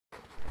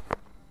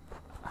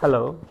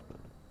Hello,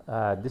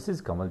 this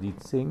is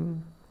Kamaljeet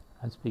Singh.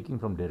 I'm speaking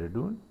from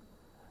Dehradun.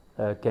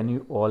 Can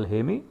you all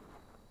hear me?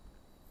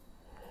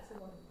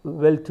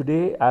 Well,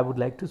 today I would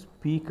like to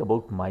speak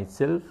about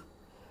myself,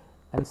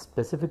 and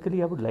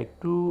specifically, I would like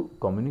to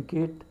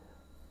communicate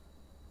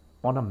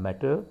on a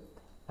matter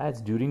as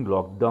during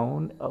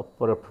lockdown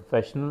for a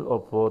professional or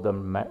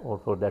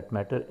or for that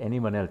matter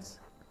anyone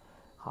else.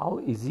 How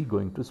is he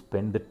going to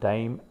spend the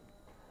time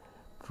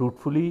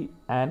fruitfully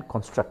and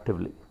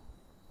constructively?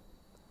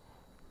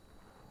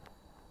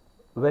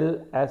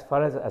 Well, as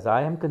far as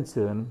I am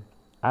concerned,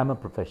 I'm a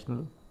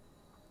professional,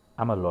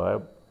 I'm a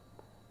lawyer,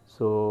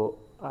 so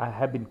I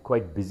have been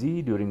quite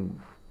busy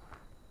during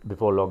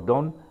before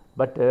lockdown.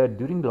 But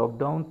during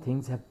lockdown,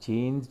 things have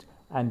changed,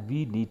 and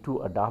we need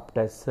to adapt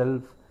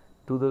ourselves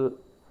to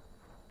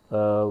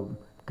the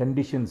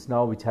conditions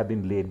now which have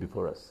been laid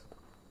before us.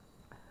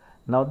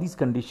 Now, these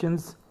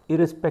conditions,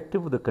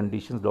 irrespective of the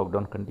conditions,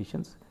 lockdown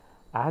conditions,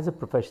 as a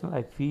professional,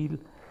 I feel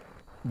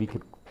we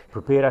could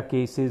prepare our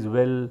cases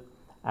well,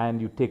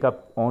 and you take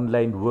up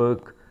online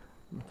work,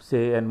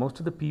 say, and most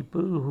of the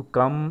people who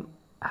come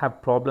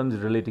have problems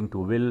relating to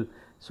will.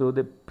 So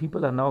the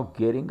people are now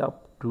gearing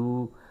up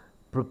to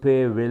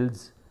prepare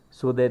wills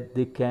so that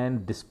they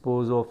can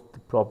dispose of the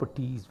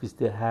properties which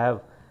they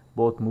have,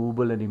 both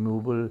movable and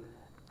immovable,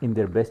 in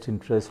their best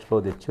interest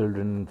for their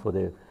children, for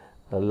their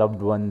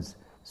loved ones.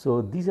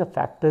 So these are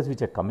factors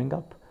which are coming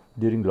up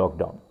during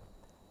lockdown.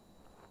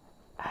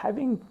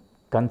 Having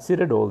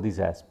considered all these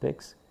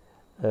aspects,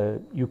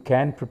 you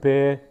can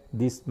prepare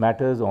these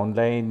matters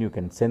online, you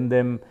can send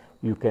them,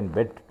 you can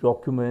vet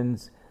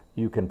documents,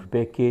 you can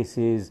prepare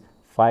cases,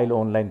 file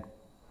online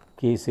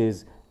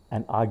cases,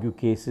 and argue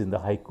cases in the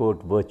High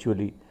Court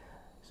virtually.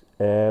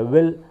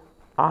 Well,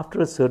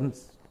 after a certain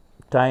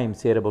time,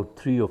 say about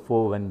 3 or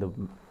 4, when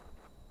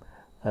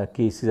the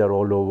cases are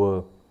all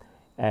over,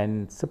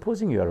 and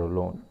supposing you are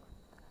alone,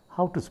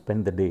 how to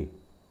spend the day?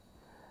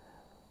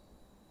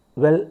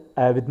 Well,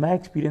 with my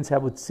experience, I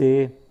would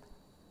say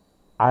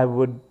I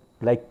would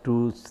like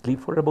to sleep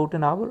for about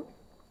an hour,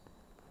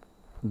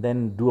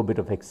 then do a bit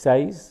of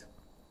exercise,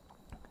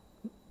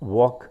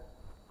 walk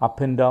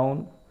up and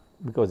down,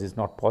 because it's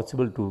not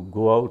possible to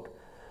go out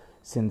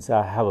since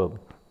I have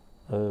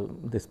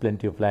there's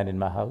plenty of land in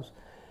my house.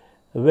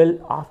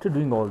 Well, after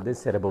doing all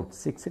this at about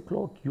 6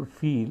 o'clock, you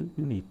feel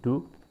you need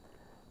to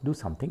do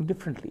something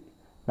differently.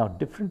 Now,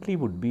 differently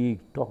would be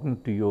talking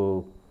to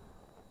your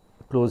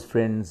close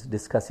friends,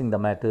 discussing the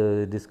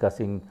matter,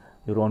 discussing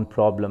your own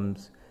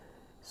problems.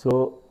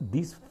 So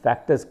these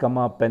factors come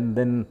up, and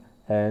then,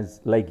 as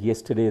like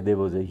yesterday, there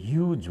was a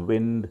huge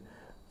wind,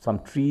 some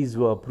trees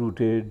were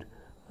uprooted,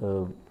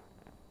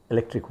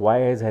 electric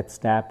wires had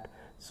snapped.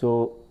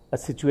 So a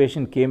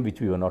situation came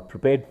which we were not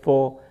prepared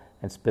for,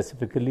 and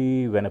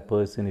specifically when a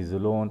person is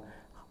alone,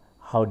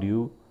 how do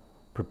you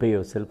prepare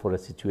yourself for a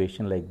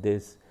situation like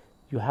this?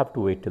 You have to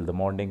wait till the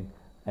morning,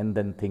 and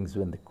then things,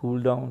 when they cool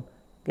down,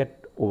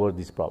 get over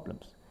these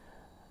problems.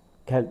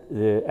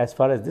 As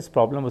far as this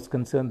problem was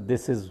concerned,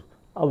 this is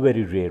a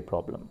very rare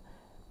problem.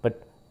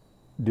 But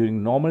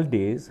during normal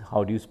days,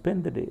 how do you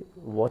spend the day?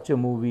 Watch a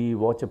movie,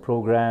 watch a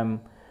program,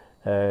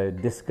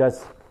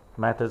 discuss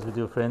matters with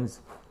your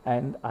friends,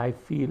 and I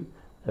feel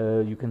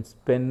you can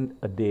spend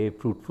a day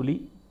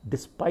fruitfully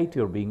despite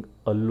your being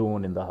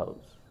alone in the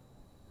house.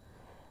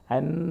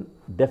 And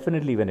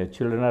definitely when your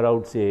children are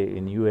out, say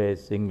in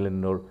US,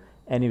 England, or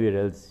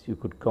anywhere else, you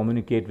could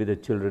communicate with the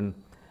children.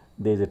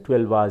 There's a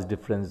 12 hours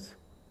difference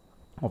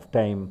of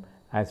time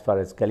as far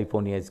as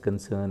California is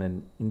concerned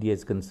and India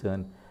is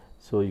concerned.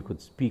 So you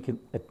could speak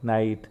at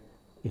night,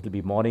 it'll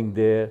be morning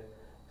there.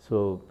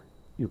 So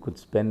you could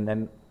spend,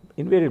 and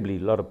invariably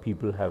a lot of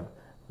people have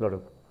a lot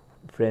of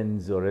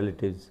friends or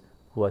relatives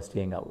who are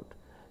staying out.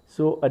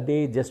 So a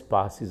day just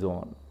passes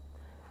on.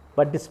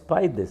 But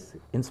despite this,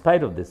 in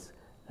spite of this,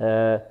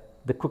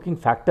 the cooking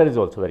factor is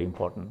also very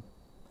important.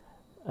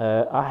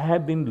 I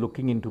have been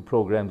looking into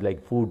programs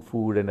like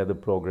Food and other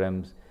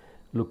programs,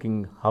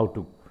 looking how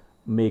to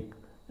make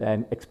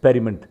and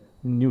experiment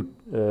new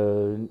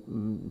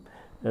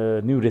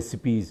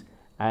recipes,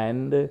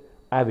 and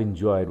I've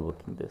enjoyed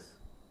working this.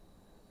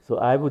 So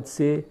I would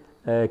say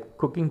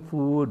cooking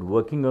food,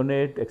 working on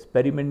it,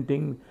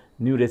 experimenting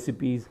new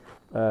recipes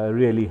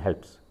really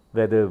helps.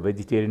 Whether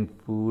vegetarian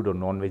food or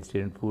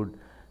non-vegetarian food,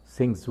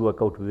 things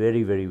work out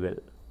very, very well.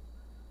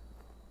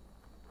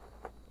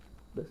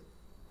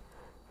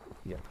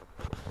 Yeah.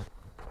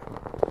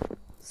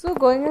 So,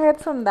 going ahead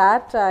from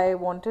that, I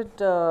wanted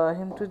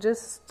him to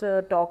just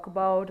talk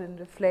about and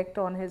reflect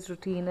on his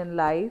routine in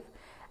life.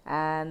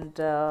 And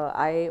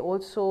I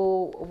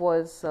also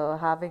was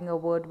having a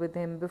word with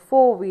him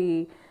before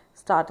we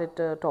started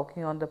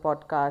talking on the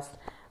podcast,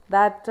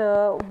 that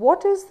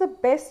what is the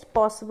best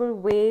possible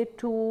way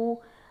to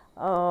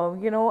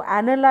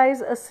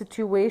analyze a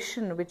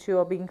situation which you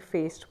are being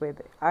faced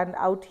with. And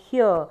out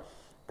here,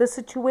 the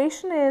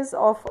situation is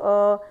of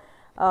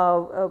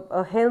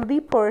a healthy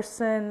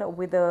person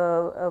with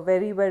a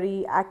very,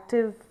 very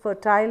active,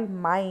 fertile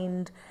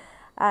mind,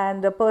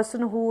 and a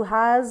person who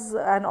has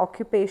an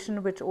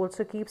occupation which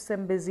also keeps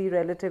them busy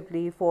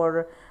relatively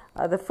for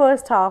the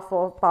first half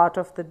or part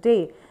of the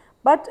day.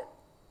 But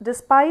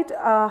despite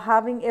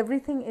having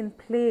everything in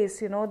place,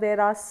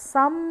 there are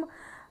some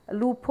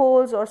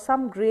loopholes or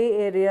some gray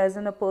areas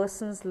in a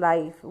person's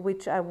life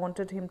which I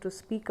wanted him to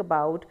speak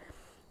about,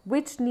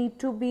 which need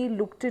to be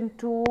looked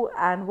into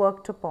and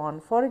worked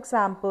upon. For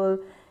example,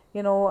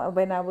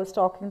 when I was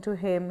talking to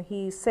him,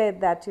 he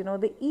said that,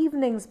 the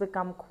evenings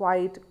become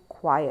quite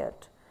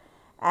quiet,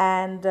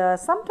 and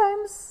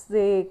sometimes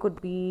they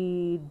could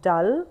be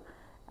dull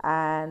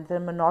and the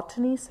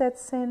monotony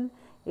sets in.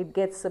 It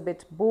gets a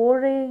bit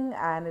boring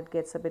and it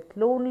gets a bit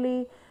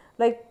lonely.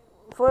 Like,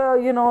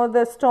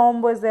 the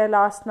storm was there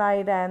last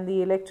night and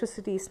the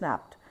electricity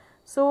snapped.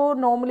 So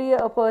normally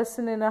a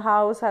person in a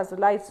house has the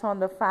lights on,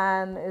 the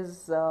fan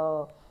is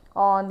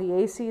on, the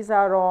ACs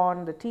are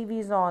on, the TV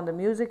is on, the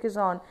music is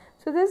on.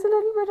 So there's a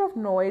little bit of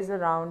noise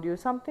around you.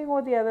 Something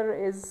or the other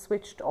is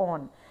switched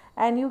on,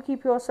 and you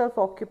keep yourself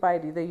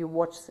occupied. Either you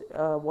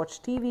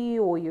watch TV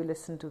or you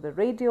listen to the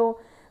radio.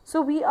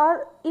 So we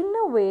are in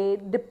a way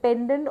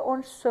dependent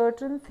on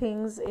certain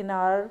things in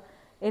our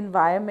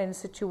environment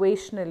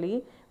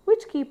situationally,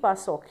 which keep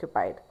us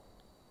occupied.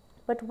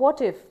 But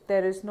what if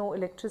there is no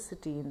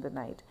electricity in the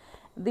night?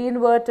 The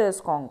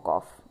inverters conk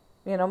off.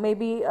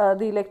 Maybe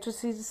the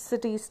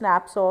electricity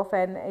snaps off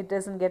and it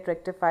doesn't get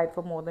rectified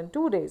for more than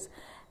 2 days.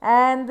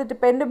 And the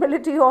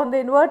dependability on the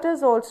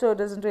inverters also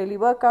doesn't really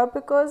work out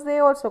because they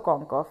also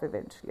conk off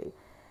eventually.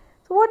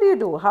 So what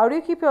do? How do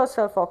you keep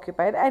yourself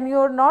occupied? And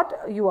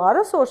you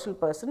are a social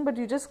person, but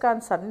you just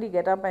can't suddenly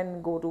get up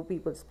and go to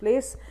people's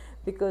place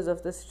because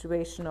of the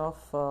situation of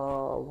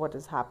what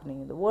is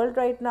happening in the world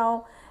right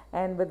now.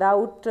 And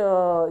without,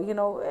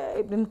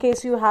 in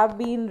case you have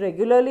been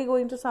regularly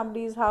going to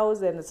somebody's house,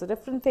 then it's a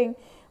different thing.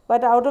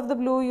 But out of the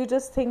blue, you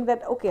just think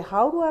that, okay,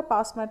 how do I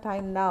pass my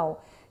time now?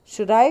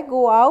 Should I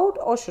go out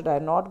or should I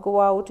not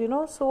go out?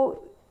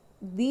 So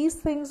these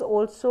things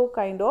also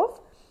kind of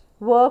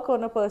work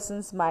on a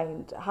person's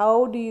mind.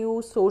 How do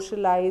you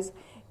socialize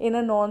in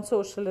a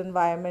non-social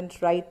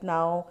environment right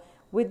now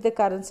with the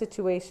current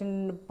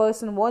situation? The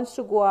person wants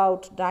to go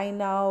out,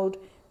 dine out,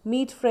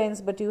 meet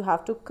friends, but you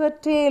have to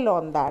curtail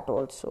on that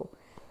also.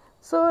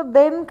 So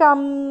then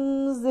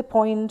comes the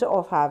point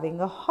of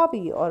having a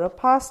hobby or a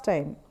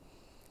pastime.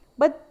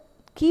 But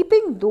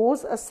keeping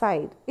those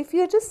aside, if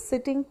you're just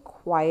sitting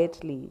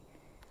quietly,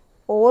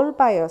 all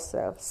by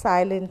yourself,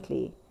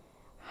 silently,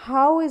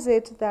 how is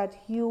it that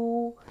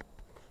you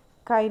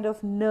kind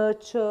of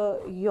nurture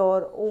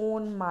your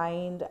own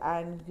mind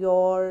and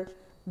your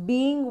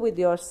being with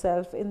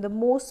yourself in the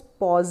most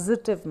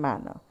positive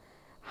manner?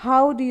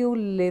 How do you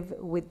live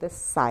with the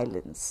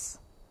silence?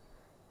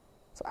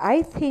 So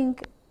I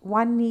think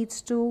one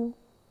needs to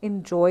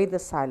enjoy the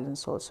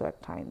silence also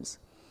at times.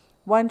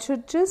 One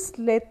should just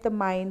let the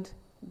mind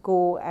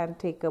go and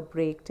take a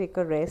break, take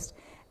a rest,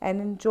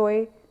 and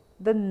enjoy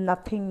the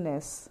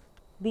nothingness,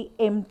 the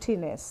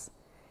emptiness.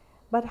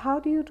 But how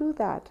do you do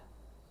that?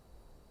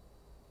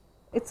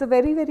 It's a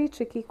very, very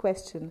tricky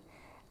question.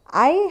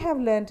 I have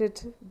learned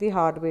it the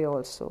hard way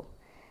also.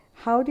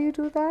 How do you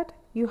do that?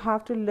 You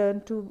have to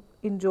learn to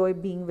enjoy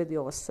being with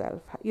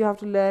yourself. You have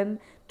to learn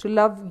to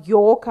love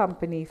your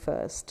company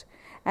first.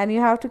 And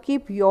you have to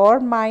keep your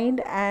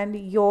mind and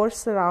your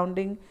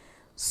surrounding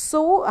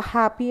so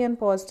happy and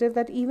positive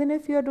that even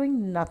if you're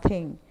doing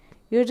nothing,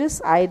 you're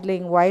just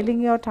idling,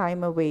 whiling your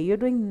time away, you're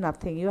doing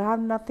nothing, you have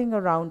nothing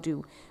around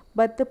you.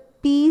 But the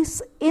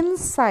peace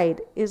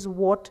inside is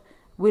what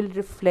will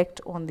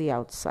reflect on the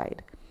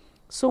outside.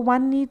 So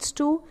one needs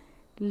to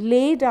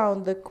lay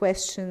down the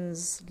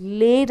questions,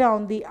 lay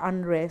down the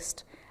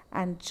unrest,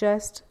 and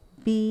just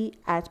be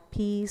at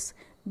peace,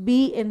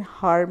 be in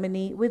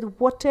harmony with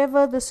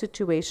whatever the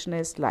situation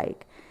is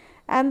like,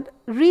 and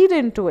read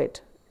into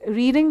it.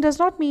 Reading does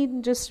not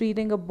mean just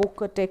reading a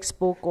book, a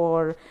textbook,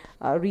 or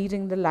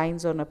reading the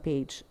lines on a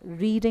page.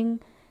 Reading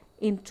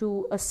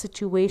into a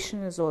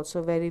situation is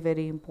also very,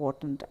 very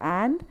important,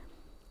 and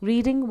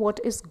reading what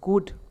is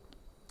good,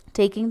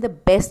 taking the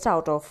best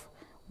out of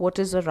what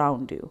is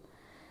around you.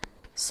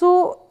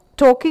 So,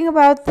 talking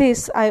about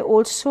this, I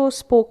also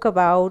spoke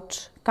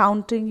about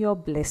counting your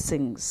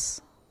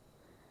blessings.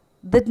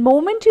 The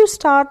moment you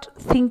start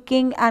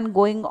thinking and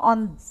going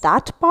on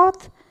that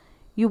path,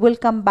 you will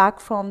come back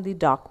from the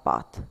dark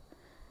path.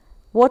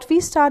 What we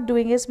start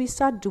doing is we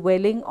start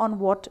dwelling on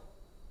what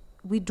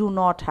we do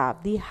not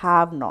have, the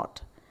have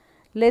not.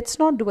 Let's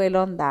not dwell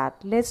on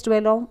that. Let's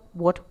dwell on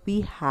what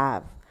we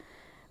have.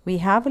 We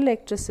have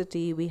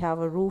electricity, we have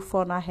a roof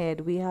on our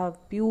head, we have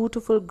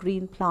beautiful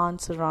green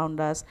plants around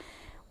us.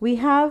 We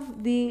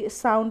have the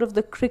sound of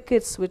the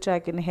crickets, which I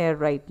can hear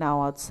right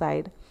now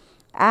outside.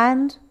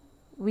 And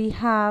we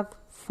have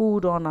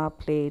food on our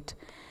plate.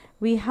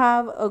 We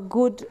have a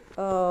good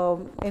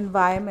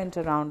environment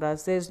around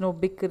us. There's no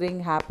bickering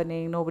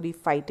happening, nobody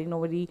fighting,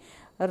 nobody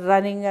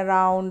running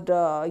around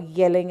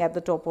yelling at the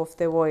top of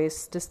their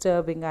voice,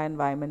 disturbing our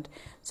environment.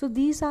 So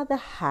these are the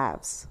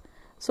haves.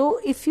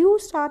 So if you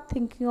start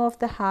thinking of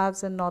the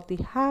haves and not the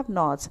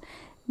have-nots,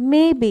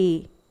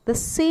 maybe the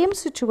same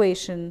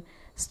situation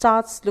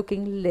starts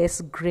looking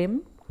less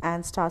grim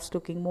and starts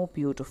looking more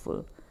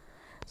beautiful.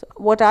 So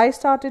what I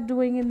started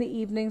doing in the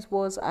evenings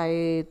was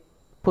I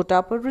put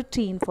up a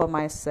routine for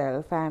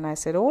myself, and I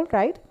said, all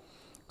right,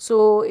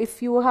 so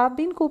if you have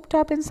been cooped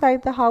up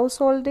inside the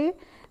house all day,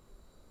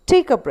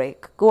 take a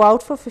break. Go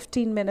out for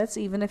 15 minutes,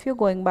 even if you're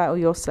going by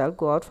yourself,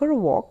 go out for a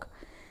walk.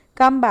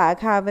 Come back,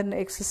 have an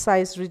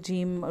exercise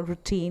regime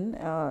routine,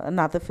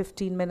 another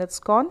 15 minutes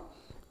gone.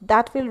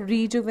 That will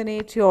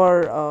rejuvenate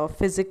your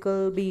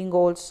physical being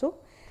also.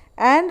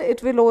 And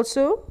it will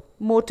also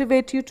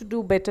motivate you to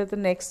do better the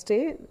next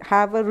day.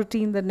 Have a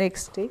routine the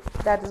next day.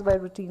 That is why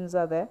routines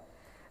are there.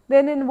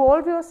 Then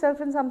involve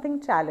yourself in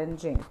something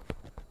challenging.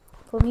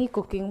 For me,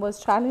 cooking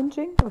was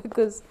challenging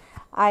because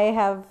I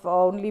have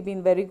only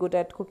been very good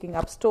at cooking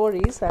up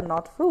stories and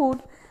not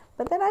food.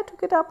 But then I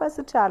took it up as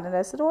a challenge.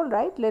 I said, all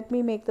right, let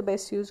me make the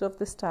best use of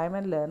this time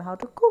and learn how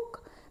to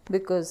cook,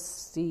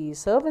 because the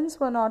servants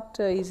were not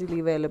easily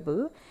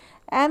available.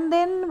 And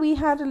then we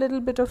had a little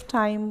bit of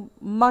time,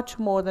 much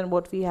more than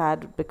what we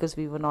had, because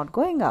we were not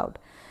going out.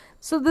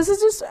 So this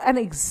is just an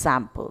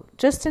example,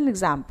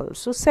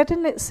 So set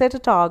a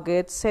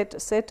target,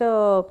 set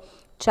a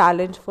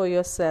challenge for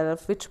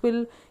yourself, which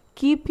will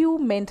keep you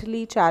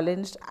mentally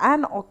challenged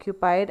and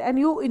occupied, and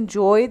you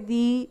enjoy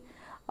the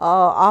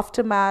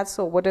aftermaths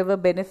or whatever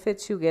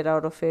benefits you get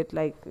out of it,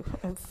 like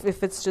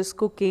if it's just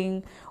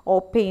cooking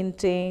or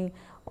painting,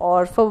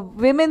 or for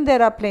women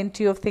there are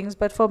plenty of things,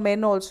 but for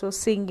men also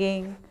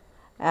singing,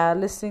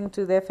 listening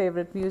to their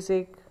favorite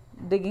music,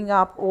 digging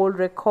up old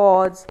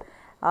records,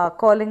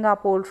 calling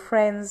up old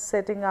friends,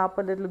 setting up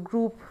a little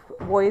group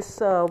voice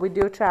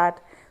video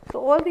chat. So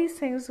all these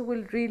things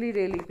will really,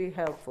 really be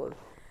helpful.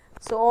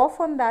 So off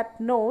on that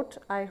note,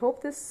 I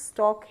hope this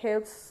talk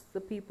helps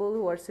the people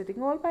who are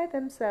sitting all by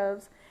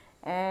themselves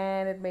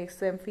and it makes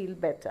them feel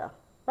better.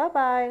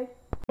 Bye-bye.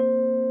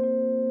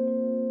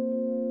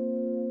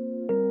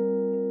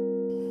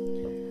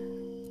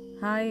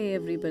 Hi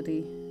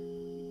everybody,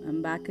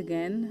 I'm back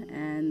again,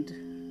 and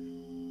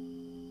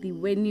the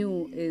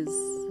venue is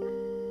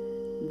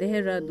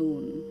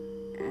Dehradun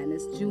and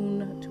it's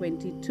June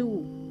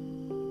 22.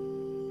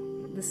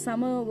 The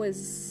summer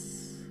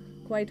was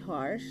quite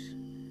harsh,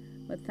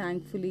 but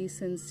thankfully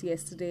since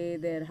yesterday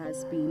there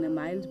has been a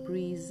mild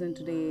breeze, and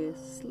today a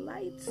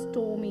slight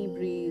stormy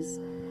breeze,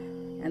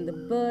 and the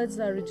birds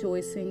are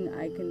rejoicing.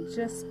 I can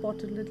just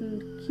spot a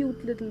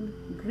cute little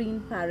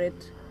green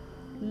parrot.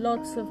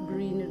 Lots of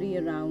greenery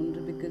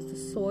around because the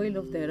soil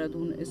of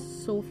Dehradun is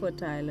so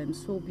fertile and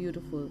so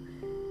beautiful.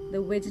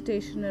 The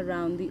vegetation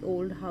around the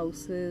old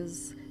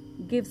houses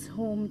gives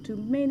home to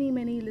many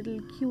little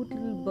cute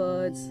little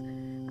birds.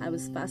 I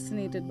was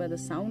fascinated by the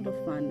sound of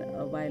one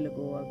a while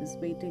ago. I was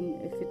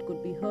waiting if it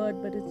could be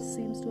heard, but it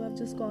seems to have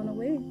just gone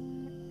away,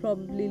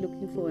 probably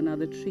looking for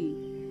another tree.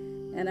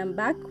 And I'm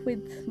back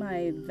with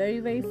my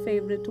very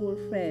favorite old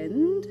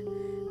friend,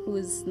 who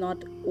is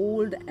not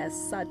old as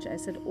such. I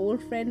said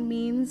old friend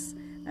means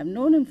I've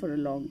known him for a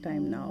long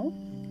time now,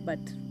 but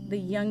the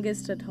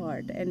youngest at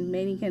heart, and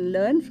many can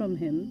learn from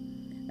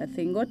him a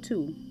thing or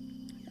two.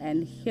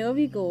 And here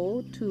we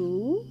go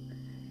to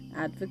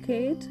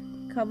Advocate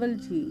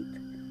Kanwaljit,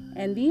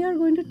 and we are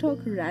going to talk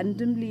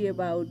randomly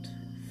about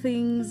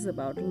things,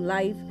 about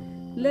life.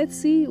 Let's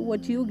see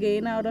what you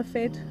gain out of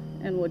it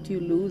and what you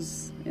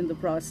lose in the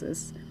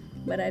process.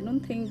 But I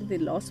don't think the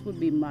loss would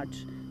be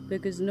much,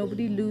 because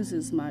nobody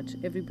loses much.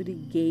 Everybody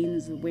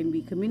gains when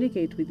we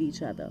communicate with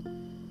each other.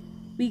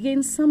 We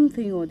gain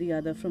something or the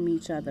other from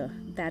each other.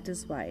 That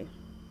is why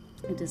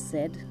it is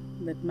said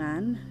that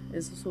man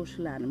is a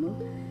social animal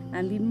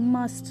and we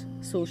must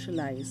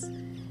socialize.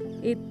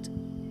 It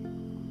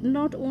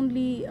not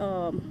only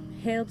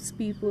helps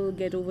people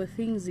get over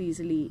things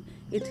easily,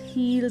 it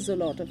heals a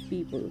lot of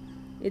people.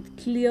 It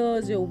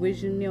clears your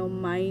vision, your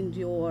mind,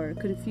 your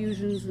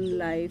confusions in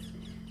life.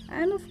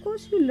 And of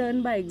course, you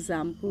learn by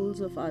examples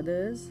of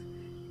others.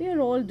 We are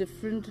all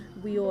different.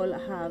 We all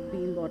have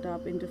been brought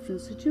up in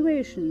different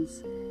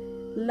situations.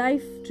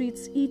 Life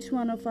treats each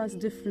one of us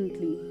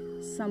differently.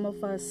 Some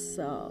of us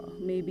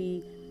may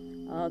be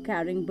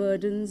carrying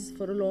burdens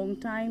for a long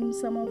time.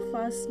 Some of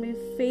us may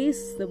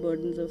face the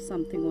burdens of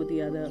something or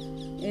the other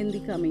in the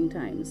coming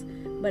times.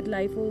 But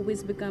life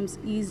always becomes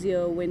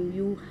easier when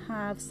you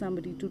have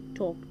somebody to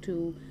talk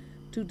to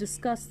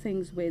discuss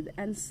things with,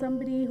 and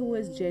somebody who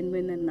is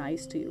genuine and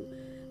nice to you.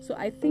 So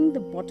I think the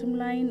bottom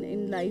line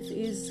in life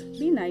is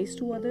be nice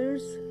to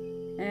others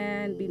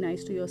and be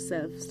nice to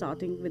yourself,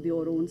 starting with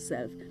your own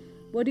self.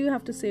 What do you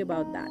have to say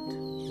about that?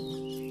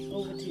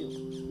 Over to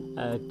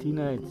you.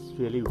 Tina, it's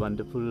really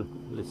wonderful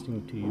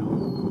listening to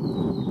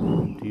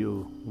you, to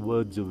your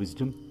words of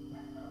wisdom.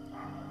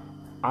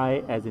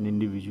 I, as an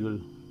individual,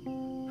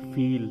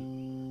 feel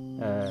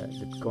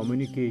that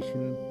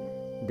communication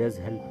does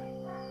help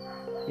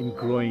in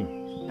growing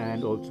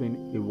and also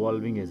in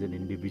evolving as an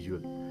individual.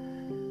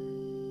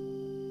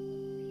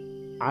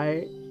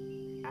 I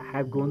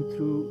have gone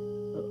through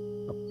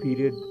a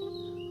period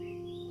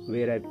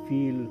where I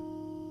feel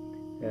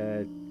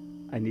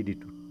I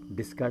needed to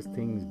discuss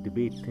things,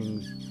 debate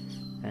things,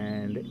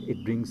 and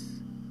it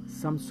brings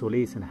some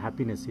solace and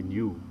happiness in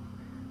you.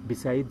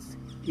 Besides,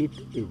 it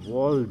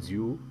evolves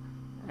you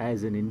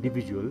as an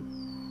individual,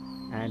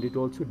 and it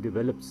also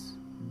develops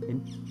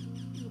in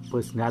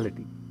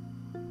personality.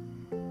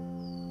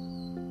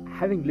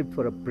 Having lived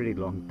for a pretty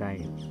long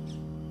time,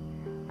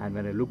 and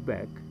when I look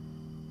back,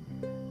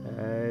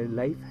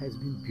 life has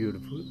been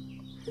beautiful.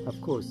 Of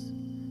course,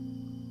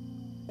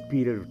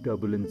 period of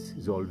turbulence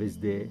is always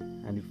there,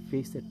 and you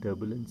face that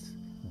turbulence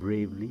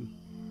bravely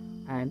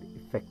and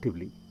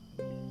effectively.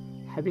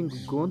 Having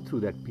gone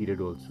through that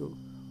period also,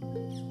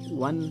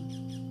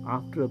 one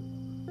after a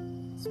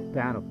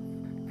span of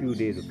few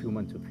days, a few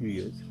months, a few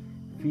years,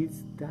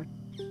 feels that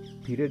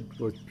period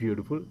was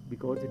beautiful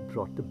because it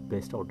brought the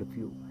best out of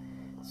you.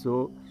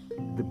 So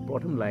the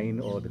bottom line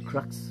or the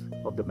crux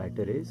of the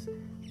matter is,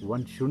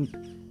 one shouldn't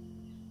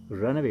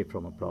run away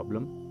from a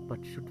problem, but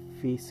should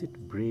face it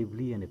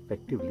bravely and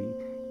effectively.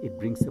 It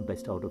brings the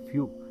best out of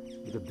you,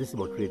 because this is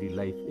what really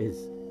life is,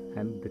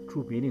 and the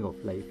true meaning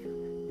of life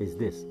is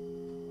this: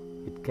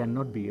 it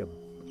cannot be a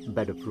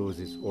bed of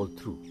roses all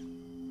through.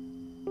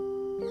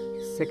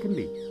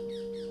 Secondly,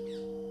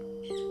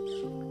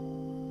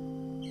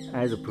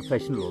 as a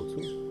professional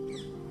also,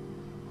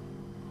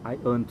 I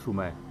earn through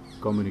my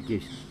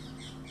communication,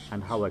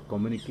 and how I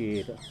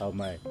communicate,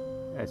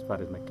 as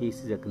far as my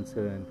cases are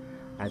concerned,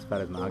 as far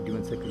as my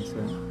arguments are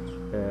concerned,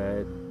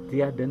 they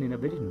are done in a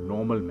very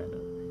normal manner.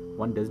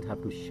 One doesn't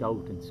have to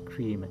shout and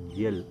scream and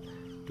yell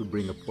to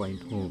bring a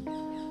point home.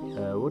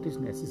 What is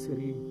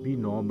necessary? Be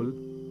normal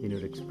in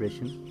your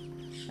expression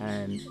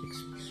and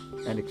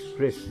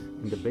express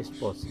in the best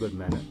possible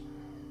manner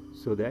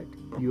so that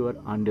you are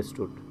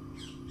understood.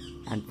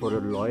 And for a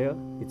lawyer,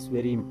 it's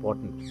very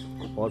important,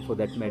 or for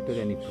that matter,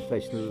 any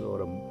professional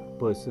or a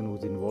person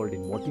who's involved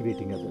in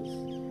motivating others.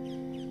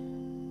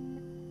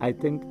 I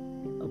think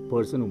a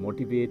person who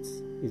motivates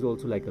is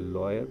also like a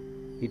lawyer.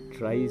 He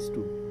tries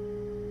to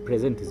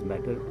present his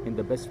matter in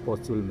the best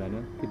possible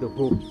manner with the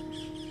hope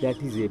that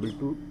he's able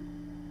to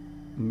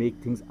make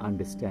things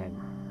understand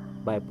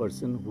by a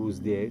person who's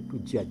there to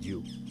judge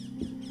you.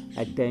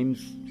 At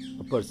times,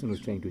 a person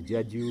who's trying to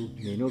judge you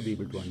may not be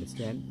able to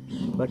understand,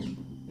 but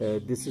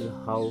this is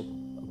how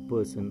a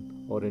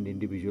person or an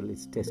individual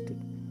is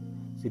tested.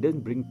 So it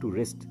doesn't bring to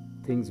rest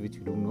things which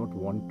you do not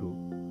want to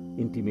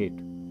intimate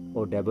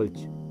or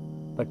divulge,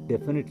 but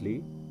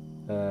definitely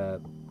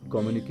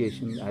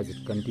communication, as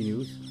it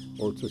continues,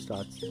 also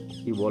starts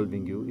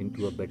evolving you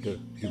into a better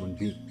human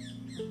being.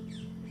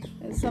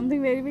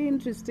 Something very, very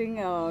interesting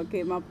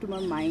came up to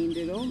my mind,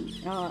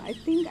 I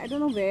think, I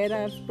don't know where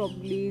I've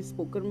probably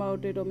spoken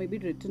about it or maybe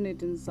written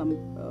it in some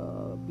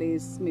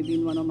place, maybe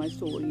in one of my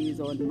stories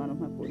or in one of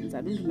my poems,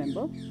 I don't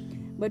remember.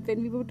 But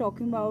when we were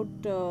talking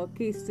about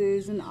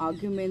cases and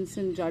arguments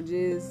and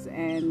judges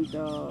and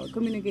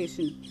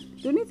communication,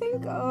 don't you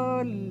think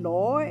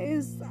law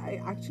is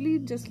actually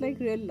just like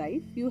real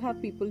life? You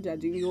have people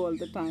judging you all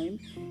the time.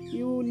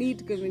 You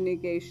need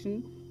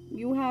communication.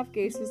 You have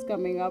cases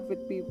coming up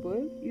with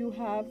people. You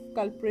have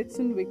culprits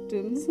and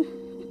victims.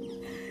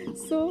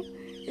 So,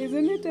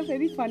 isn't it a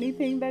very funny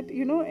thing that,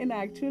 in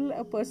actual,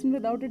 a person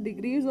without a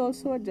degree is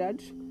also a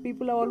judge?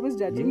 People are always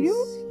judging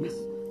you? Yes.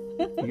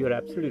 You are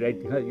absolutely right.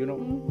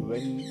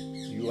 When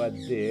you are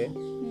there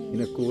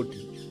in a court,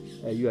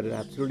 you are an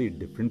absolutely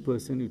different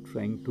person. You're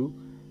trying to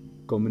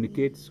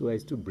communicate so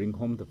as to bring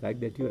home the fact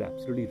that you are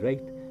absolutely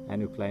right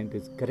and your client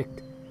is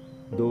correct.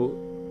 Though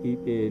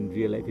in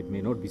real life it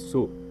may not be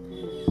so.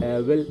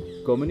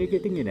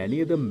 Communicating in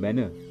any other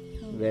manner,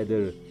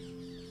 whether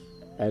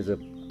as a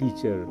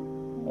teacher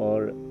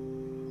or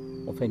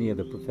of any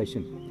other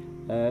profession,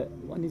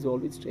 one is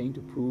always trying to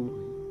prove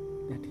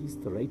that he's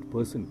the right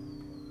person,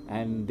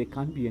 and there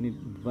can't be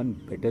anyone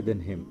better than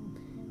him,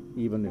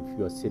 even if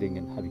you are sitting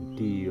and having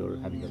tea or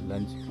having a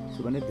lunch.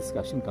 So when a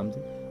discussion comes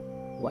in,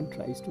 one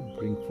tries to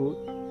bring forth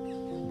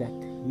that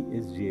he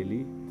is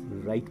really the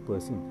right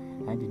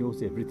person and he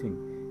knows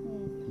everything.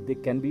 There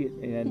can be,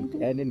 and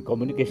in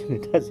communication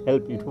it does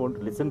help. You don't want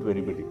to listen to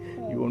anybody.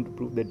 You want to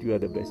prove that you are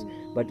the best.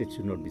 But it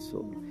should not be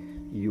so.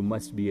 You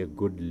must be a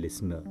good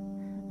listener.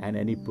 And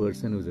any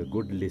person who's a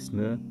good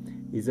listener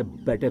is a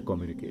better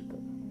communicator.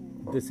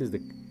 This is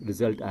the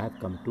result I have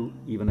come to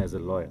even as a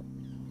lawyer.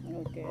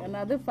 Okay.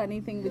 Another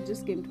funny thing which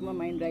just came to my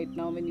mind right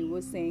now when you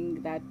were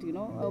saying that,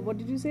 what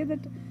did you say, that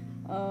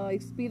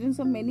experience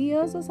of many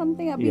years or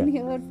something? I've been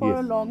here for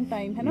a long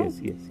time.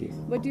 Yes.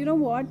 But you know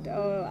what?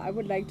 I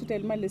would like to tell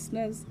my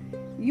listeners,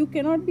 you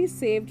cannot be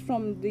saved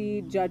from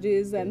the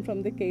judges and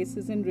from the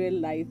cases in real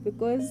life,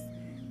 because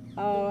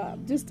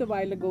just a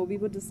while ago we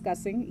were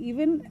discussing,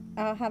 even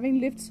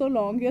having lived so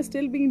long, you're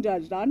still being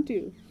judged, aren't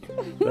you?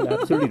 Well,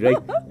 absolutely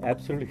right.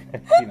 Absolutely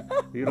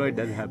right. It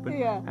does happen.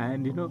 Yeah.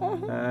 And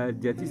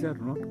judges are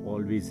not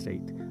always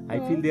right. I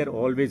feel they are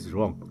always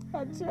wrong.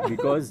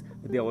 Because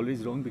they are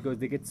always wrong because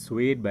they get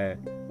swayed by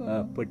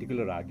a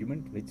particular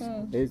argument which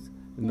is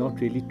not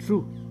really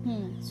true.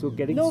 So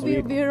getting No,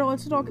 swayed. we are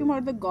also talking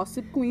about the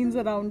gossip queens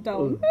around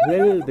town.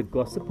 Well, the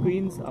gossip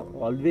queens are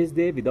always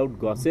there. Without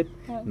gossip,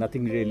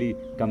 nothing really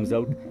comes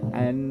out.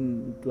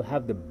 And to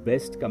have the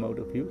best come out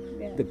of you,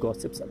 the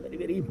gossips are very,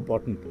 very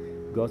important.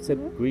 Gossip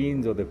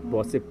queens or the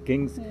gossip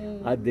kings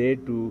are there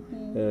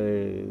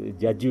to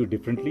judge you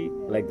differently,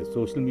 like the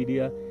social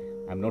media.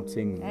 I'm not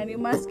saying. And you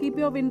must keep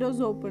your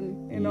windows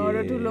open in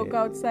order to look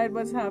outside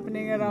what's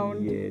happening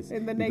around Yes,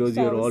 in the next because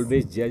you're house.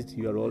 always judged.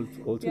 You are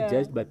also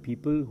judged by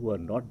people who are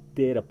not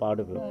there, a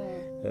part of a.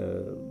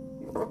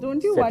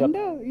 Don't you setup.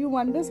 wonder? You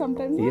wonder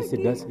sometimes. Yes, like,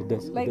 it does. It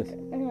does. Like, it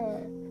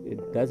does.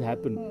 It does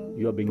happen.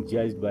 You are being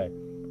judged by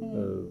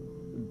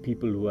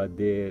people who are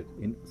there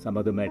in some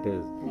other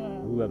matters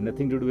who have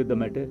nothing to do with the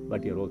matter,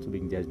 but you're also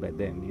being judged by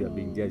them. You are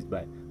being judged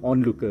by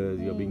onlookers.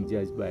 You are being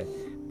judged by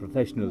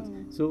professionals.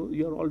 So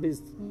you're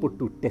always put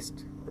to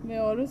test.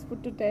 You're always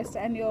put to test,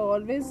 and you're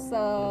always,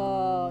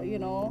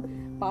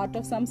 part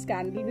of some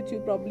scandal which you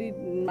probably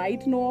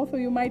might know of or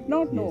you might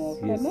not know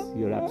of. Yes, है ना?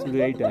 you're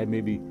absolutely right. I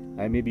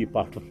may be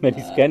part of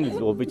many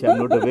scandals of which I'm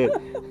not aware.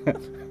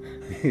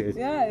 Yes.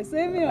 Yeah,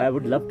 same here. I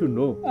would love to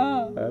know,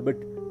 but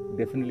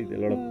definitely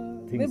there are a lot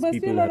of things There must be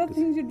people a lot have of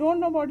to things you don't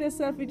know about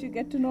yourself which you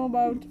get to know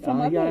about from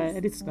others. Yeah,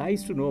 and it's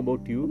nice to know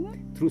about you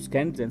through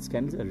scandals, and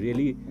scandals are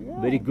really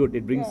very good.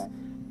 It brings,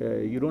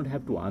 you don't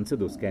have to answer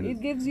those scandals.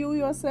 It gives you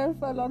yourself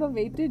a lot of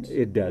weightage.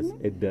 It does,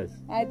 it does.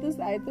 I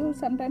do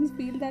sometimes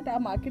feel that our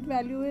market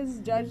value is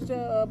judged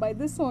by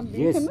this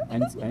only. Yes, है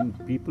ना?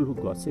 and people who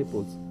gossip,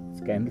 also,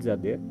 scandals are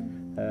there,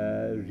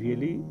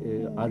 really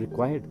are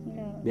required.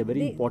 Yeah. They're a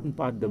very important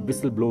part, the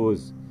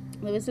whistleblowers.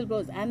 The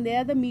whistleblowers, and they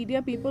are the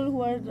media people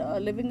who are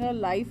living a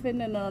life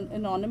in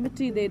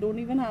anonymity. They don't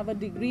even have a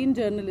degree in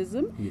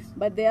journalism,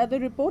 but they are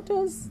the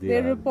reporters.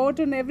 They report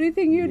on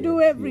everything you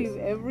do,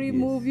 every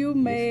move you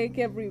make,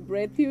 every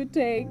breath you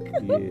take.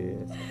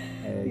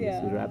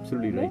 Yes, you're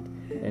absolutely right.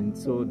 And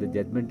so the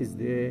judgment is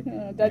there.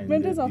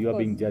 Judgment is, of you are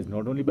course. being judged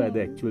not only by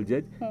the actual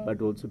judge,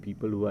 but also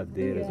people who are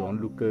there as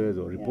onlookers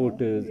or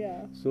reporters.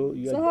 So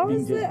you are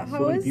being judged by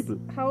so many people.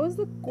 How is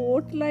the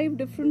court life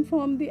different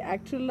from the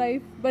actual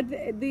life? But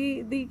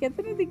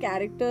the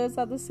characters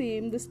are the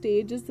same, the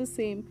stage is the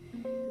same,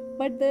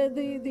 but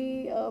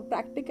the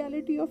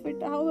practicality of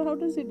it, how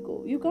does it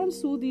go? You can't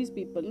sue these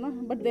people, na?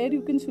 But there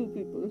you can sue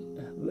people.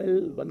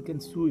 Well, one can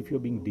sue if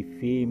you're being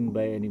defamed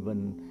by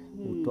anyone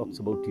who talks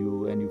about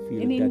you, and you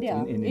feel In that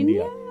India? in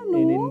India? No.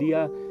 In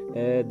India,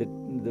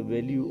 the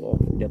value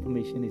of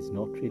defamation is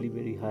not really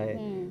very high.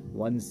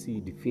 Once he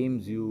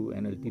defames you,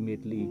 and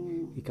ultimately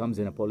he comes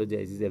and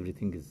apologizes,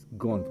 everything is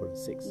gone for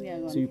his sakes.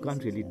 So you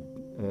can't really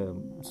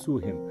sue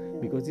him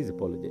because he's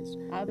apologized.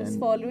 I was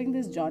following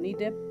this Johnny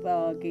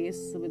Depp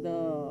case with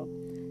a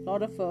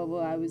lot of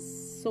fervor. I was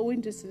so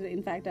interested.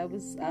 In fact,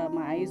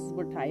 my eyes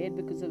were tired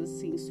because I was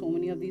seeing so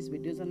many of these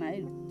videos, and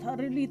I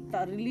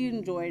thoroughly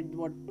enjoyed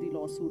what the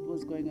lawsuit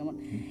was going on,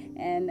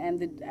 and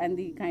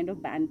the kind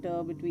of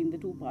banter between the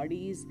two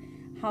parties,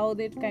 how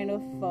they kind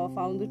of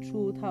found the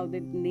truth, how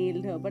they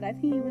nailed her. But I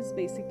think he was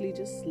basically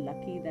just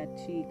lucky that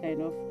she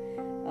kind of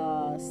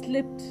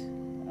slipped.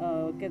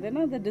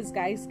 The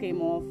disguise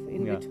came off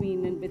in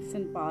between, in bits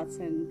and parts,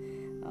 and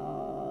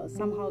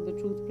somehow the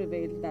truth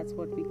prevailed. That's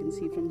what we can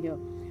see from here.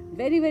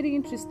 Very, very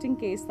interesting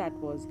case that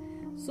was.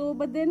 So,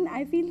 but then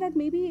I feel that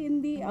maybe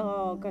in the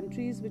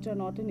countries which are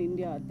not in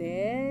India,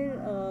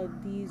 there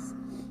these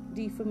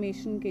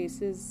defamation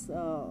cases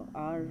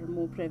are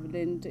more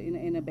prevalent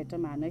in a better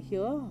manner.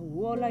 Here,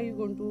 who all are you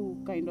going to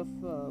kind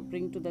of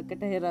bring to the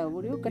Katahara?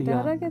 Would you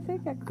Katahara कहते हैं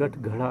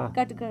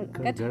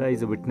क्या? Katghara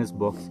is a witness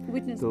box.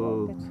 Witness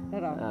box.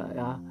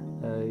 Katahara.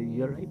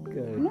 You're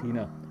right,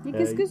 Tina. ये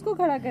किस को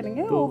खड़ा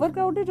करेंगे?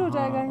 Overcrowded हो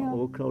जाएगा यहाँ.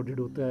 Overcrowded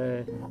होता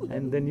है,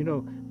 and then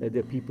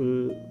there are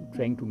people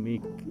trying to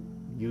make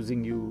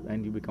using you,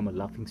 and you become a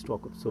laughing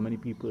stock of so many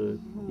people.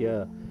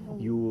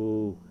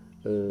 You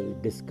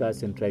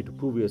discuss and try to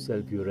prove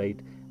yourself you're right,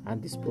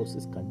 and this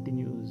process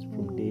continues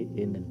from day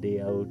in and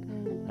day out,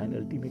 and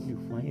ultimately you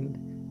find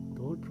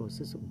the whole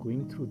process of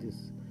going through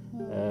this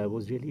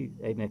was really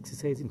an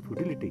exercise in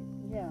futility.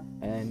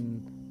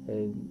 And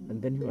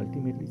then you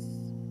ultimately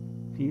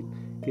feel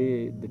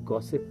the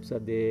gossips are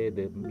there,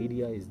 the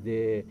media is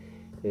there,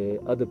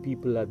 other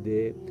people are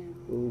there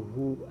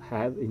who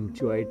have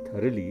enjoyed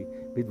thoroughly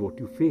with what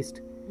you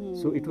faced.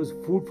 So it was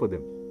food for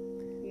them.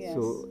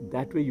 So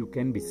that way you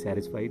can be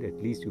satisfied.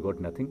 At least you got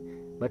nothing,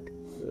 but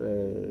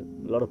a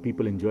lot of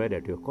people enjoyed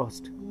at your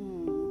cost.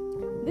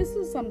 This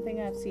is something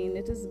I've seen.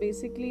 It is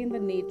basically in the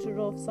nature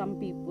of some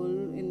people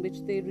in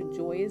which they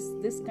rejoice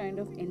this kind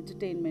of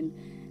entertainment.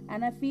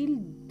 And I feel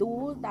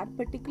though that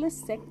particular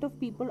sect of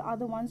people are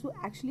the ones who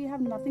actually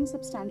have nothing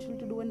substantial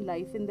to do in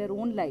life, in their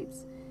own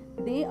lives.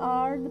 They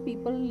are the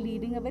people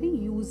leading a very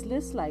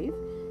useless life,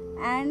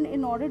 and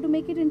in order to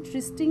make it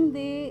interesting,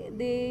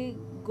 they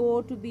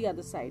go to the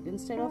other side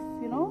instead of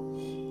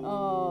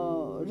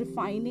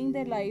refining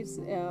their lives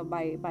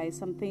by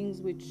some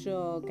things which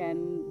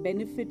can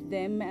benefit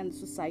them and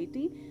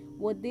society.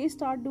 what they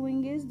start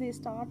doing is they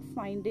start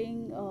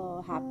finding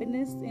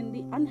happiness in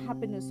the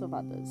unhappiness of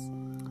others.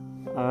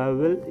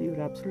 Well, you're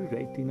absolutely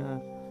right,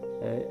 Tina.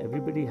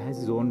 Everybody has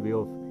his own way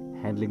of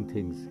handling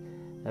things.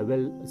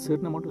 Well, a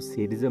certain amount of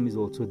sadism is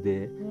also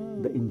there.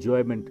 The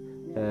enjoyment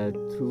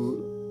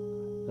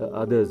through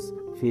others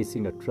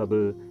facing a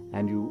trouble,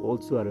 and you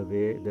also are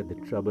aware that the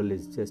trouble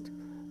is just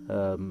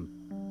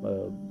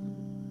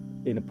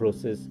in a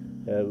process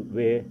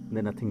where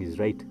nothing is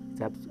right.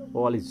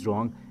 All is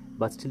wrong,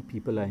 but still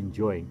people are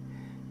enjoying.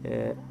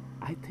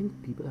 I think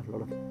people have a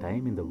lot of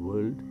time in the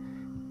world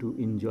to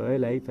enjoy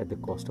life at the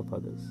cost of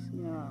others.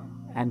 Yeah.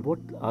 And what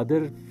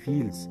other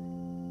feels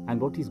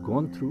and what he's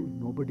gone through,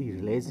 nobody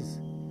realizes.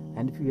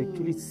 And if you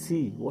actually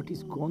see what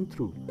he's gone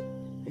through,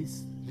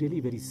 it's really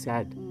very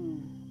sad.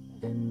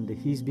 And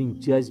he's being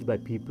judged by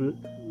people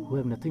who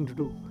have nothing to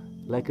do.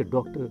 Like a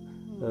doctor,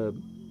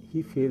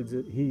 he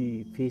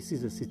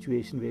faces a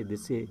situation where they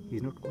say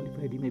he's not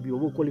qualified, he may be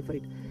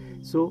overqualified.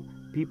 So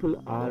people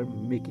are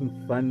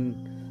making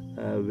fun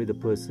with a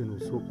person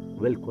who's so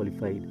well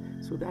qualified.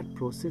 So that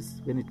process,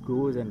 when it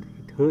goes and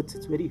it hurts,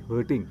 it's very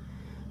hurting.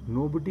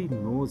 Nobody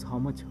knows how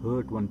much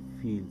hurt one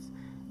feels,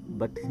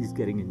 but he's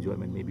getting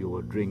enjoyment, maybe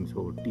over drinks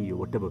or tea or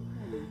whatever.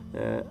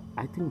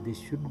 I think there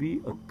should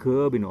be a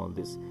curb in all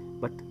this,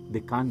 but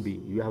there can't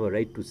be. You have a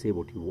right to say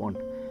what you want,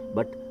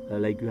 but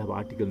like you have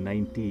Article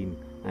 19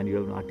 and you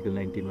have an Article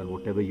 19, well,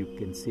 whatever you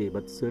can say,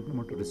 but certain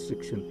amount of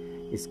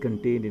restriction is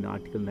contained in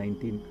Article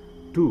 19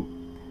 too.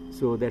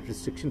 So that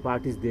restriction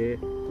part is there,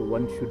 so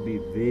one should be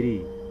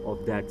wary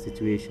of that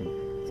situation.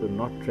 So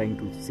not trying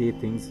to say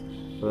things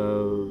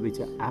which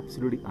are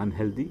absolutely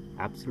unhealthy,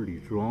 absolutely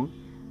wrong,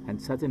 and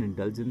such an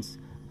indulgence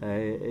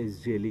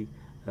is really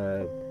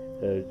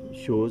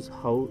shows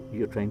how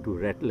you're trying to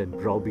rattle and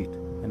browbeat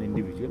an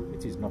individual,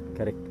 which is not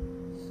correct.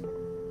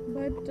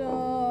 But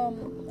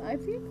I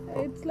feel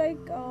it's like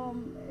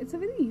it's a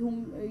very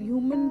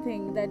human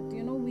thing that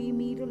we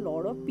meet a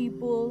lot of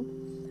people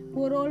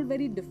who are all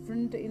very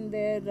different in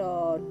their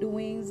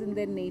doings, in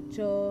their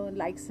nature,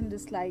 likes and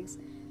dislikes.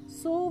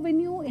 So when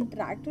you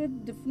interact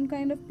with different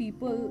kind of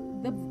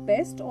people, the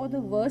best or the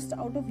worst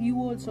out of you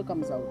also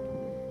comes out.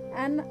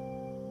 And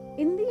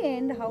in the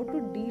end, how to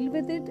deal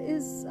with it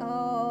is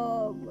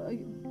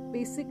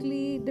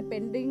basically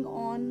depending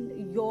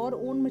on your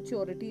own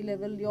maturity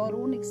level, your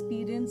own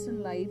experience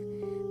in life,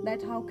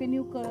 that how can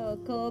you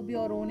curb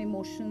your own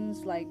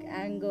emotions like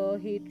anger,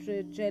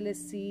 hatred,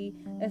 jealousy,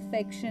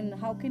 affection.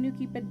 How can you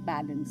keep it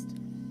balanced?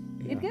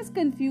 Yeah. It gets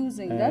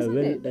confusing, doesn't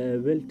it?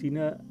 Well,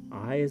 Tina,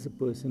 I as a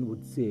person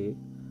would say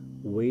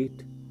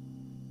wait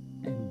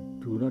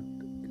and do not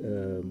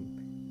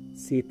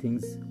say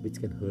things which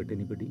can hurt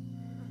anybody.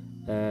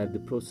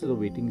 The process of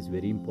waiting is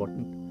very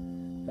important,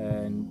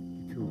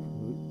 and if you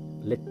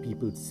let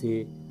people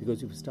say,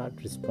 because if you start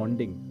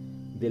responding,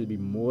 there'll be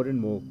more and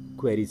more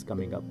queries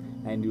coming up,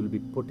 and you'll be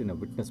put in a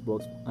witness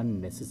box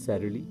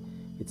unnecessarily.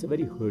 It's a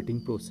very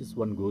hurting process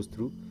one goes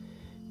through.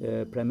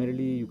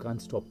 Primarily, you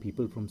can't stop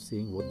people from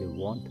saying what they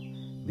want.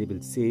 They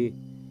will say,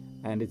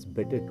 and it's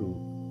better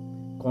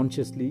to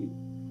consciously,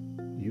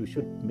 you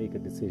should make a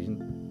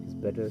decision. It's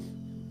better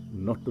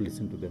not to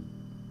listen to them.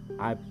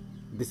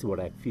 This is what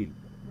I feel.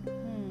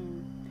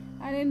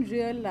 And in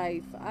real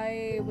life,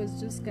 I was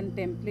just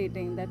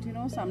contemplating that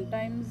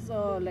sometimes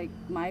like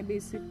my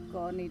basic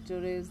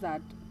nature is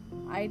that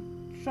I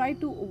try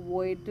to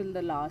avoid till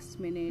the last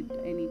minute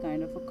any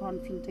kind of a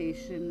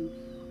confrontation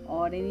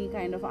or any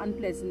kind of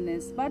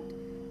unpleasantness. But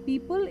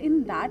people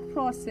in that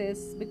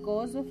process,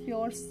 because of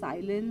your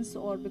silence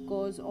or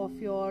because of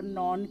your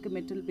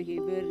non-committal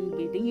behavior in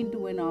getting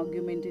into an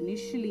argument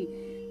initially,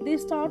 they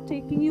start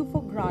taking you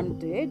for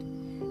granted,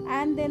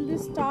 and then they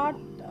start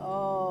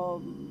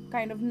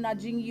kind of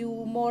nudging you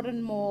more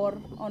and more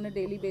on a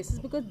daily basis,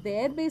 because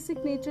their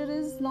basic nature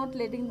is not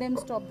letting them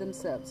stop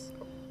themselves.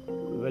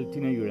 Well,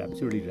 Tina, you're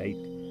absolutely right.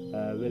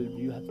 Well,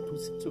 you have two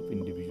sets of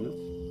individuals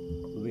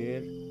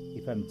where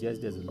if I'm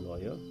judged as a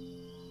lawyer,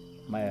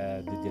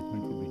 the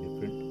judgment will be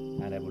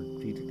different and I will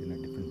treat it in a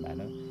different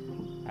manner.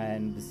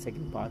 And the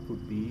second part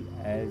would be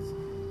as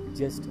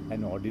just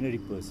an ordinary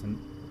person,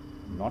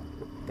 not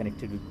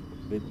connected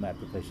with my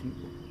profession,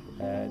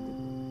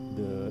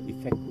 the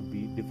effect would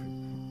be different.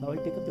 Now I'll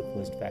take up the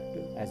first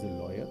factor as a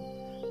lawyer.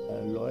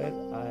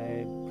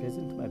 I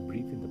present my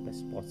brief in the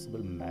best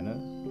possible manner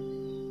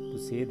to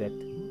say that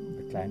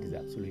the client is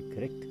absolutely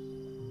correct,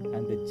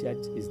 and the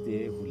judge is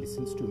there who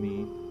listens to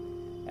me.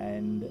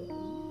 And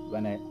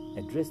when I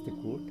address the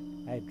court,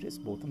 I address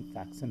both on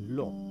facts and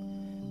law.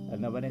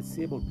 Now when I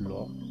say about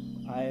law,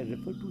 I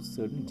refer to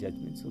certain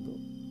judgments of the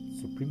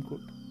Supreme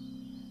Court,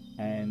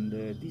 and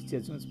these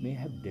judgments may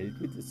have dealt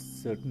with a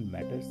certain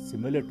matter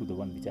similar to the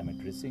one which I am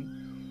addressing,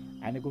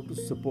 and I go to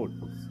support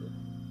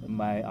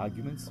my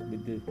arguments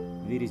with the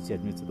various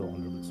judgments of the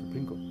Honorable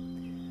Supreme Court.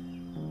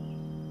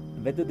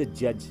 Whether the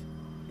judge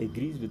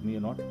agrees with me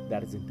or not,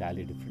 that is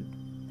entirely different.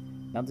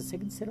 Now the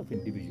second set of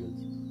individuals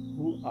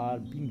who are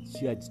being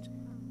judged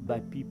by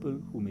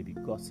people who may be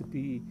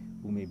gossipy,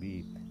 who may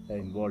be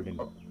involved in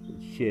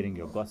sharing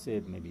your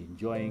gossip, maybe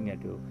enjoying it,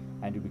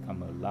 and you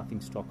become a laughing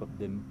stock of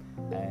them.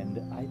 And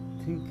I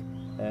think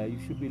you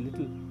should be a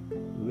little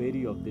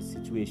wary of this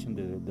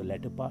situation, the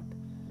latter part,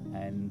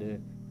 and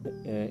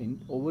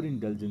in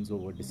overindulgence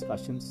over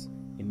discussions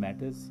in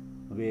matters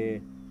where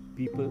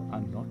people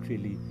are not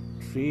really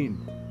trained.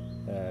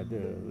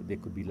 There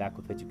could be lack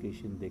of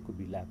education, there could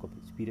be lack of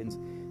experience.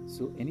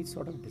 So any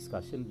sort of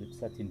discussion with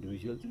such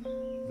individuals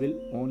will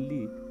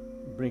only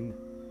bring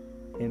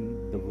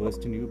in the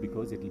worst in you,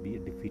 because it will be a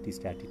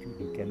defeatist attitude.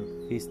 You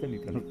cannot face them, you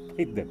cannot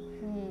fight them,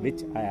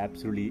 which I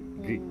absolutely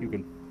agree. You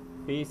can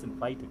face and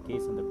fight a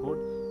case in the court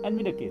and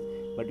win a case,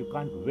 but you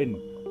can't win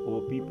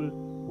over people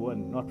who are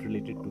not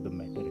related to the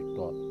matter at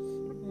all.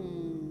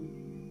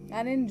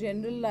 And in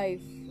general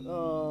life,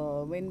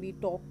 when we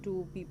talk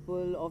to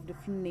people of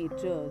different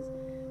natures,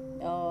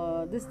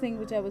 this thing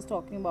which I was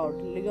talking about,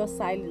 your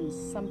silence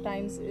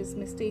sometimes is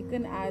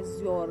mistaken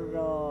as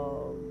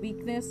your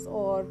weakness,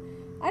 or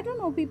I don't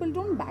know, people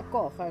don't back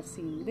off. I've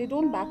seen they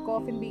don't back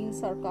off in being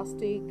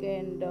sarcastic,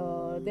 and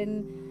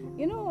then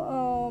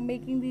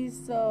making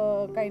these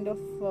kind of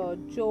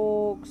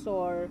jokes,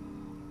 or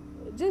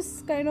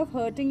just kind of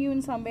hurting you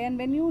in some way. And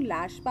when you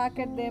lash back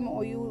at them,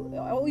 or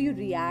you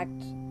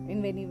react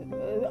in many,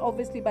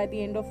 obviously by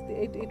the end of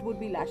it would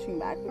be lashing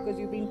back, because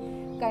you've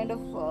been kind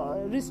of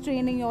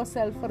restraining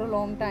yourself for a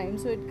long time,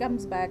 so it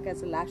comes back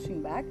as a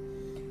lashing back.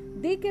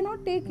 They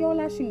cannot take your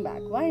lashing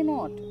back. Why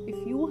not?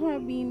 If you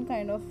have been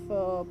kind of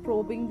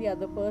probing the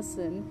other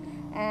person,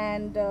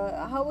 and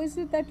how is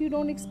it that you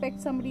don't expect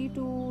somebody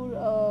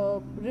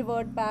to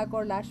revert back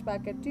or lash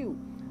back at you?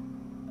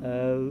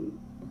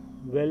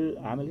 Well,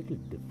 I'm a little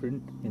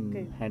different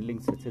in handling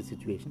such a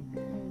situation,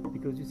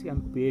 because you see,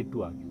 I'm paid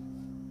to argue.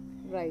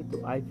 Right.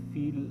 So I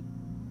feel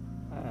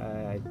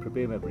I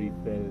prepare my brief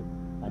well.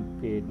 I'm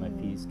paid my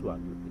fees to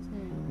argue this.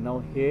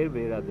 Now here,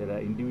 where there are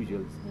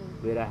individuals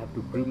where I have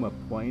to prove my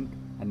point,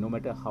 and no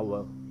matter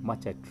how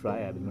much I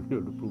try, I will not be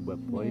able to prove my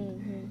point.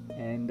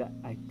 And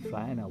I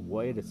try and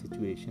avoid a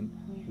situation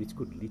which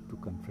could lead to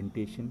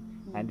confrontation,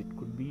 and it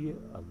could be an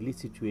ugly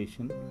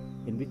situation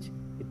in which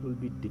it will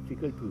be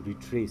difficult to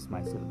retrace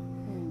myself.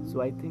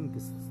 So I think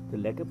the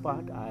latter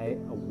part, I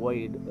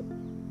avoid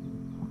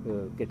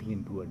getting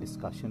into a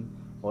discussion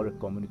or a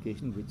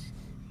communication which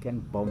can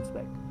bounce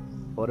back,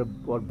 or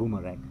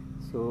boomerang.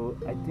 So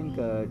I think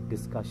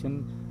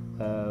discussion,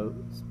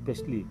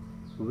 especially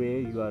where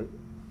you are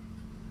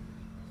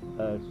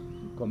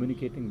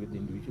communicating with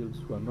individuals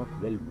who are not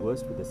well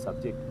versed with the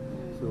subject,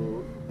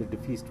 so the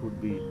defeat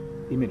would be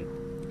imminent.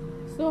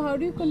 So how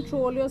do you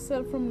control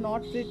yourself from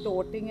not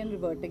retorting and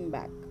reverting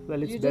back?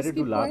 Well, it's You better just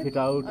to keep laugh quiet? it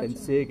out and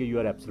say you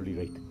are absolutely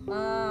right.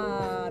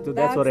 So That's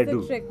that's what I the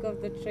do. trick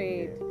of the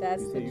trade.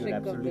 That's You the say trick you're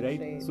of the absolutely right.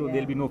 trade. So yeah.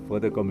 there'll be no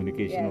further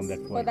communication on Yes. that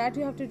point. For that,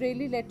 you have to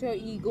really let your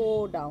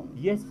ego down.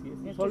 Yes, You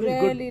it's have to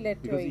always really good,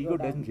 let your because ego ego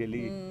doesn't down.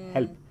 really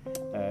help.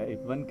 If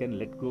one can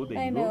let go the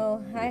I ego.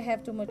 know, I yes.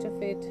 have too much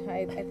of it.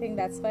 I think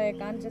that's why I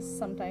can't just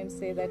sometimes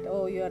say that,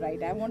 oh, you're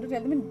right. I want to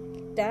tell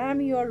them,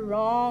 damn, you're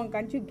wrong.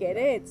 Can't you get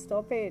it?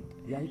 Stop it.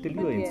 Yeah, I'll tell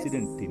you But an yes,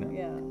 incident, Tina,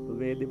 yeah.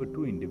 where there were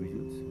two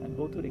individuals, and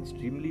both were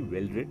extremely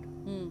well read,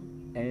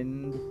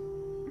 and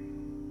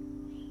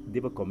they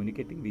were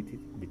communicating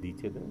with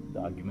each other.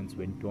 The arguments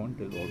went on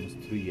till almost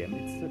 3 a.m.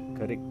 It's a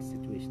correct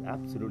situation,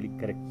 absolutely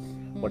correct,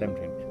 what I'm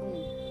trying to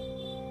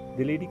say.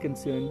 The lady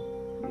concerned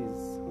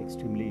is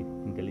extremely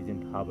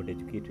intelligent, Harvard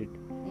educated.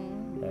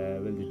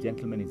 Well, the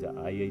gentleman is an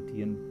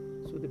IITian.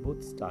 So they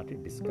both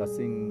started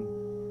discussing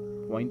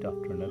point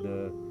after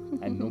another,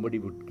 and nobody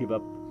would give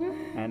up.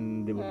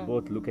 And they would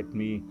both look at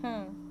me,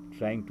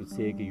 trying to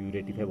say, okay, you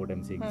rectify what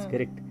I'm saying is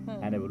correct.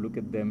 And I would look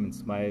at them and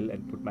smile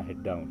and put my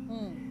head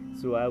down.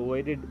 So I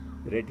avoided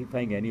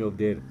rectifying any of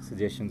their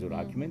suggestions or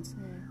arguments.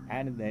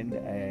 And then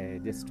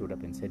I just stood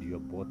up and said, you are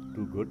both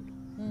too good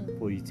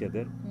for each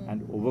other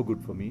and over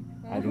good for me.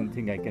 I don't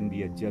think I can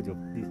be a judge of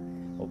this,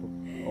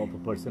 of a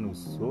person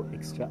who's so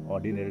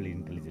extraordinarily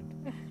intelligent.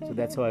 So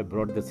that's how I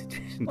brought the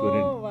situation to an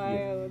end. Oh, wow.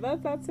 Yes.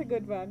 That's a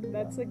good one.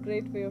 That's a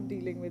great way of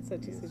dealing with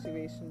such a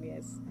situation,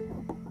 yes.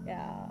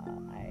 Yeah,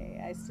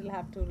 I still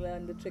have to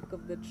learn the trick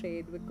of the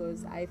trade,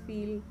 because I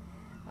feel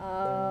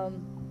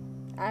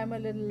I'm a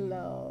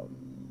little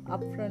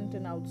upfront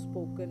and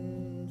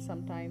outspoken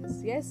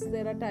sometimes. Yes,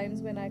 there are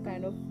times when I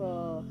kind of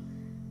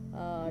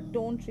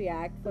don't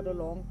react for a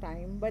long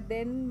time, but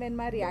then when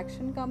my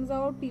reaction comes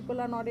out, people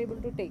are not able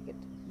to take it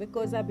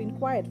because I've been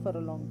quiet for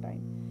a long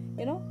time,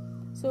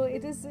 so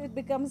it doesn't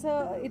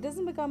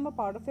become a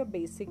part of your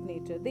basic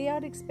nature. They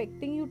are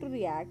expecting you to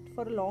react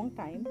for a long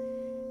time,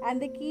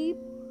 and they keep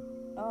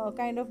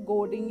kind of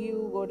goading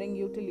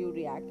you till you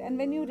react. And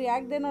when you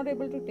react, they're not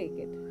able to take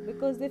it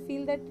because they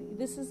feel that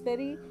this is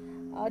very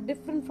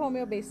different from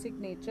your basic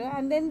nature.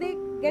 And then they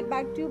get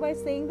back to you by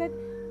saying that,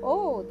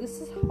 oh,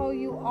 this is how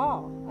you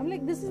are. I'm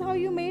like, this is how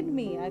you made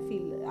me. I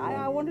feel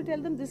I want to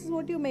tell them, this is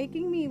what you're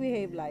making me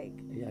behave like.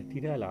 Yeah,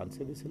 Tina, I'll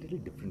answer this a little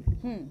differently.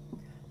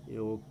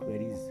 Your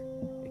query is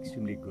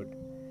extremely good.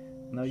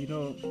 Now, I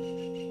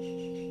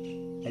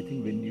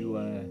think when you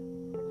are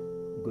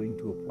going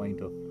to a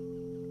point of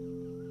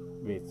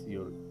ways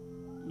your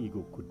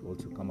ego could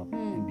also come up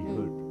and be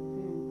hurt.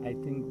 I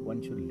think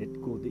one should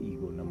let go the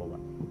ego, number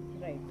one.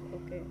 Right.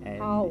 Okay. And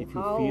How? if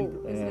you How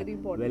feel, is very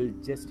important. well,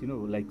 just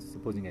like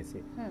supposing I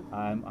say,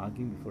 I'm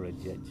arguing before a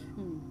judge,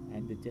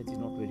 and the judge is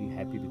not very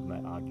happy with my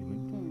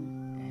argument,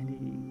 and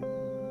he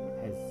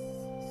has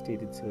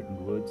stated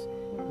certain words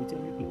which are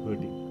a little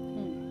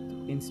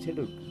hurting. Instead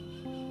of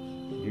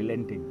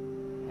relenting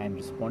and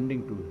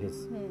responding to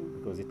his,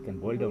 because it can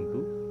boil down to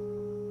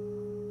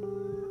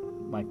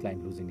my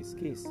client losing his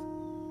case.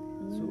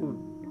 So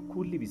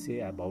coolly we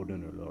say, I bow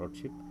down, Your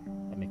Lordship.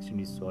 I'm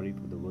extremely sorry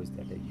for the words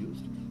that I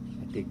used.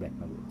 I take back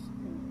my words.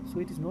 So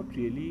it is not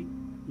really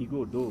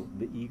ego, though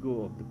the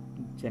ego of the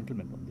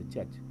gentleman, of the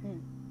judge,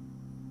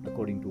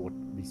 according to what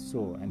we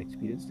saw and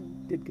experienced,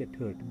 did get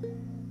hurt.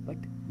 But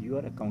you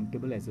are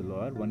accountable as a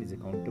lawyer. One is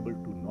accountable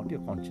to not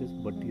your conscience,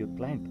 but to your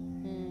client.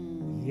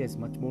 He has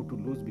much more to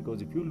lose,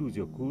 because if you lose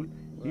your cool,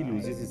 he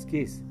loses his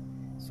case.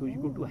 So you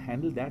got to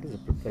handle that as a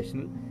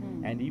professional,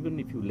 and even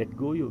if you let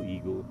go your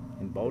ego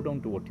and bow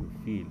down to what you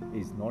feel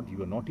is not,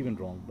 you are not even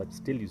wrong, but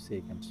still you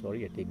say, I'm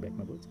sorry, I take back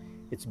my words.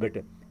 It's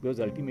better,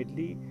 because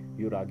ultimately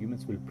your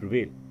arguments will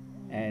prevail,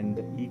 and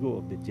the ego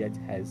of the judge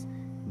has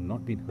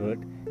not been hurt,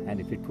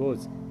 and if it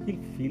was, he'll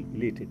feel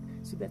elated.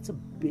 So that's a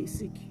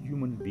basic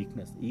human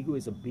weakness. Ego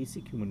is a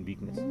basic human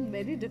weakness.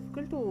 Very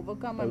difficult to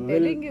overcome. I'm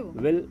telling you.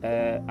 Well,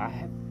 I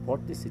have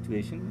fought this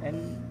situation,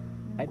 and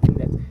I think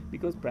that's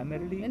because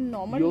primarily In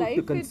normal life,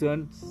 the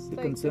concern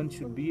like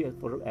should be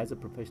as a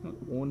professional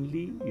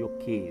only your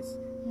case,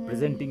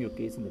 presenting your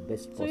case in the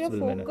best So your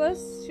possible manner.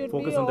 focus should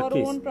Focus be on the your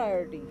case. own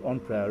priority. On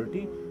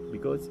priority,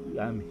 because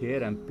I'm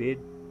here, I'm paid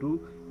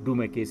to do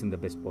my case in the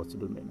best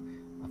possible manner.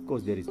 Of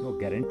course, there is no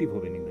guarantee for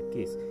winning the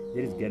case.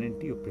 There is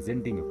guarantee of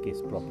presenting your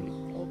case properly.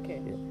 Okay.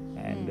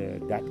 Yeah.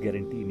 And that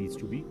guarantee needs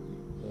to be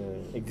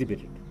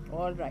exhibited.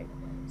 All right.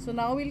 So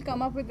now we'll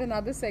come up with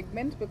another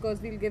segment,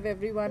 because we'll give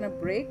everyone a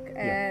break.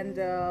 And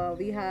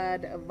we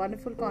had a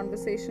wonderful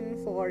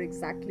conversation for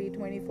exactly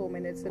 24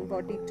 minutes and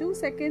 42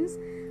 seconds.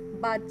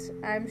 But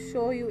I'm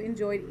sure you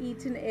enjoyed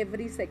each and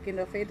every second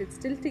of it. It's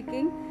still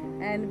ticking,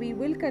 and we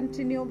will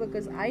continue,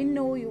 because I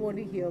know you want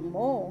to hear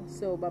more.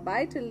 So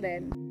bye-bye till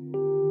then.